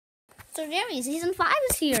So Jerry, season 5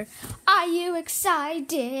 is here. Are you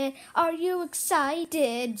excited? Are you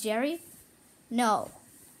excited, Jerry? No.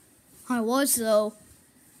 I was though.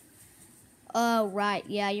 Oh, right.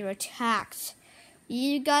 Yeah, you're attacked.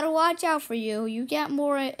 You gotta watch out for you. You get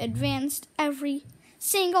more advanced every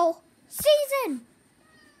single season.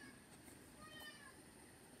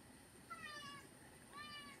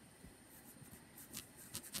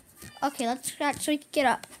 Okay, let's scratch so we can get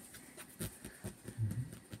up.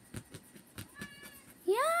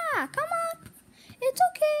 Yeah, come on. It's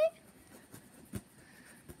okay.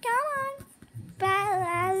 Come on.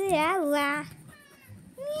 Ba-la-la-la.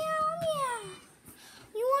 Meow, meow.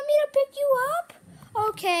 You want me to pick you up?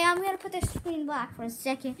 Okay, I'm going to put the screen black for a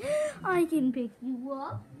second. I can pick you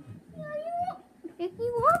up. Yeah, you want me to pick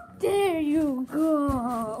you up? There you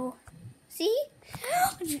go. See?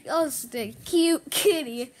 Oh, the cute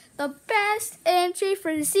kitty. The best entry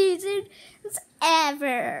for the season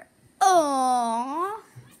ever. Aww.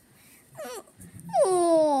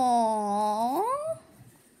 Aww.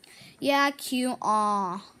 Yeah, cute.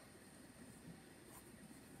 Aww.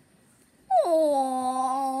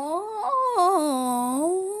 Aww.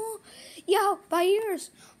 Yo, my ears.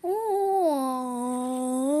 Aww.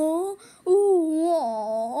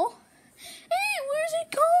 Aww. Hey, where's it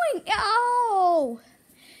going? Ow.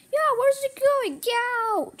 Yeah, where's it going?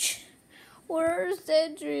 Ouch. Where's the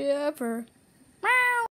dripper? Meow.